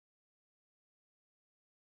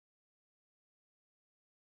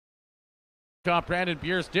Off Brandon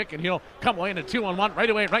Beer's stick, and he'll come away in a 2-on-1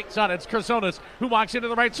 right away. Right side, it's Kersonis who walks into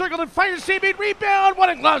the right circle and fires save made rebound.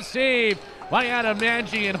 What a glove save by Adam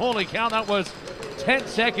Manji, and holy cow, that was 10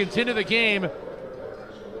 seconds into the game.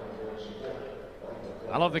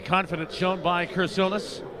 I love the confidence shown by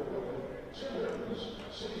Kersonis.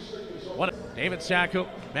 David Sacco,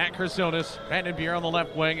 Matt Kersonis, Brandon Beer on the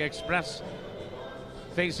left wing, express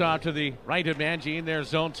face off to the right of Manji in their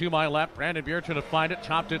zone to my left. Brandon Beer trying to find it,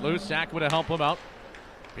 chopped it loose. Sacco to help him out.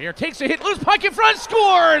 Beer takes a hit, loose puck in front,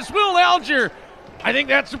 scores! Will Alger. I think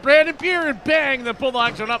that's Brandon Beer, and bang, the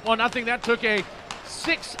Bulldogs are up 1-0. That took a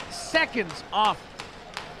 6 seconds off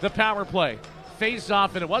the power play. Face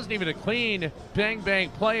off, and it wasn't even a clean bang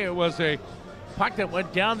play. It was a puck that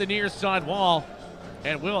went down the near side wall,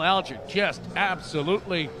 and Will Alger just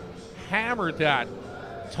absolutely hammered that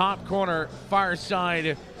top corner, far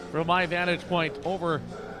side from my vantage point over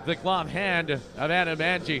the glove hand of Adam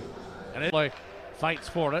Manji. And it fights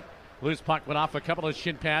for it. Loose puck went off a couple of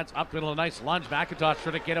shin pads. Up middle, a nice lunge. McIntosh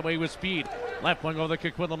trying to get away with speed. Left wing over the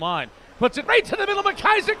Coquitlam line. Puts it right to the middle.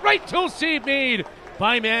 McIsaac, right toe save made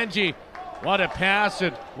by Manji. What a pass,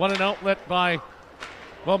 and what an outlet by,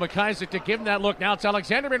 well, McIsaac to give him that look. Now it's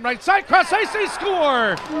Alexander in right side. Cross ice, they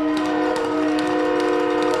score!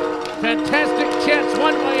 Fantastic chance,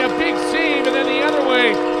 one way, a big save, and then the other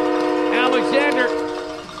way, Alexander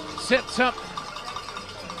sets up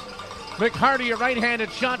McCarty, a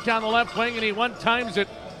right-handed shot down the left wing, and he one-times it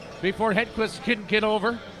before Hedquist couldn't get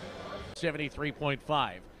over.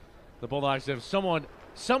 73.5. The Bulldogs have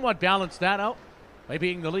somewhat balanced that out by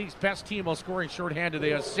being the league's best team while scoring shorthanded. They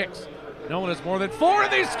have 6. No one has more than 4,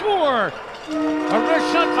 and they score! A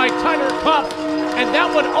wrist shot by Tyler Kopp, and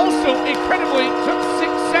that one also incredibly took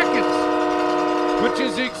 6 seconds, which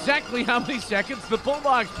is exactly how many seconds the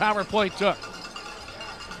Bulldogs power play took.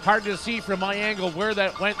 Hard to see from my angle where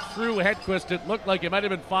that went through Hedquist. It looked like it might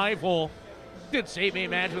have been 5-hole. Did save a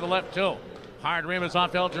man with the left toe. Hard rim is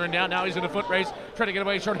off Elger, and down. Now he's in a foot race. Trying to get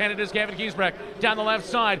away shorthanded is Gavin Giesbrecht. Down the left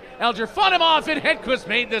side. Elger fought him off, and Hedquist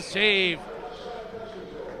made the save.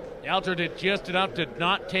 Elger did just enough to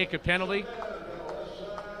not take a penalty.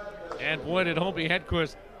 And boy, did Hobie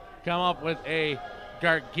Hedquist come up with a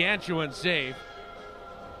gargantuan save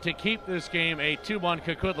to keep this game a 2-1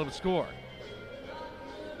 Coquitlam score.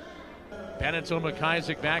 Benetton,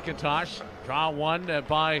 McIsaac, McIntosh. Draw one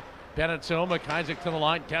by Benetton. McIsaac to the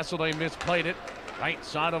line. Desolé misplayed it. Right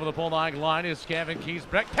side over the Bulldog line is Gavin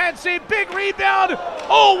Giesbrecht. Pad save, big rebound.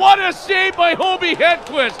 Oh, what a save by Hobie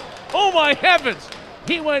Hedquist. Oh my heavens.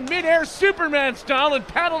 He went midair Superman style and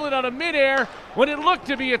paddled it out of midair when it looked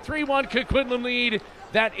to be a 3-1 Coquitlam lead.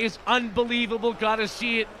 That is unbelievable. Gotta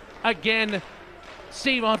see it again.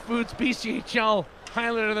 Save on Foods BCHL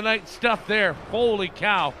highlight of the night stuff there. Holy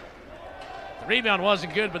cow. The rebound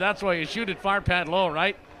wasn't good, but that's why you shoot it far pad low,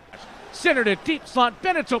 right? Centered it, deep slot.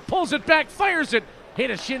 Benetton pulls it back, fires it. Hit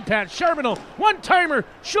a shin pad. Charbonneau, one-timer,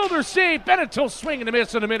 shoulder save. Benetton swing and a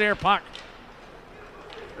miss on a midair puck.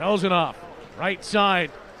 Rosenoff, right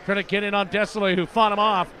side, trying to get in on Desolé, who fought him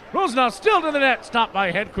off. Rosenoff still to the net, stopped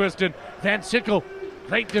by Hedquist, and Van Sickle.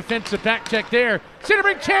 Great defensive back check there.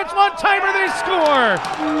 Centering chance, one-timer, they score!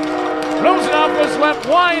 Rosenoff was left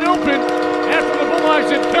wide open after the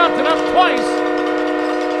Bulldogs had counted it up twice.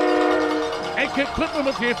 And Coquitlam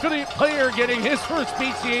with the affiliate player getting his first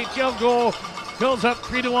BCHL goal, fills up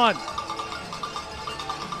 3-1.